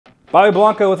Bobby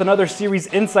Blanco with another Series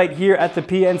Insight here at the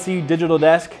PNC Digital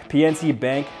Desk. PNC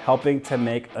Bank helping to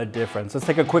make a difference. Let's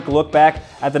take a quick look back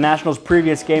at the Nationals'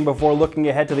 previous game before looking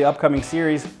ahead to the upcoming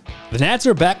series. The Nats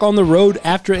are back on the road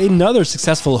after another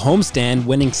successful homestand,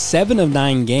 winning 7 of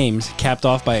 9 games, capped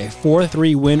off by a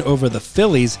 4-3 win over the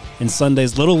Phillies in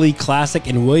Sunday's Little League Classic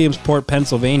in Williamsport,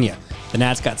 Pennsylvania. The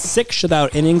Nats got 6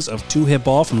 shutout innings of 2-hit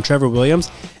ball from Trevor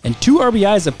Williams and 2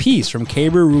 RBIs apiece from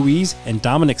Keibert Ruiz and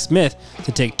Dominic Smith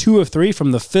to take 2 of 3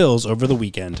 from the Phils over the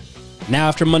weekend. Now,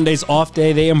 after Monday's off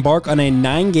day, they embark on a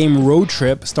 9-game road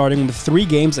trip, starting with 3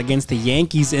 games against the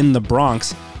Yankees in the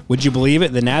Bronx. Would you believe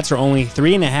it? The Nats are only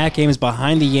 3.5 games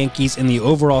behind the Yankees in the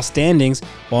overall standings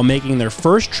while making their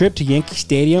first trip to Yankee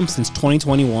Stadium since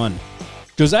 2021.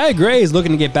 Josiah Gray is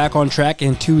looking to get back on track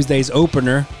in Tuesday's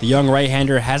opener. The young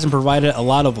right-hander hasn't provided a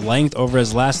lot of length over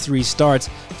his last 3 starts,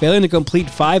 failing to complete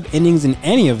 5 innings in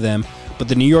any of them, but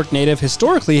the New York native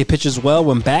historically pitches well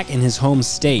when back in his home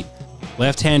state.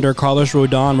 Left-hander Carlos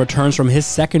Rodon returns from his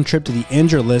second trip to the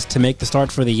injured list to make the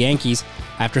start for the Yankees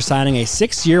after signing a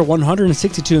 6-year,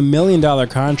 $162 million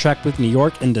contract with New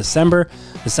York in December.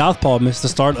 The southpaw missed the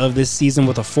start of this season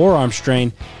with a forearm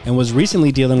strain and was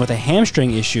recently dealing with a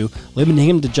hamstring issue, limiting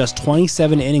him to just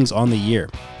 27 innings on the year.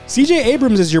 CJ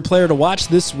Abrams is your player to watch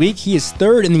this week. He is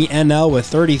 3rd in the NL with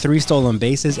 33 stolen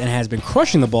bases and has been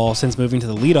crushing the ball since moving to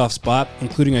the leadoff spot,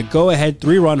 including a go-ahead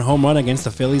 3-run home run against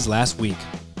the Phillies last week.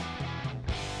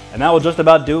 And that will just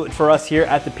about do it for us here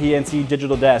at the PNC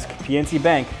Digital Desk. PNC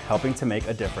Bank helping to make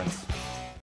a difference.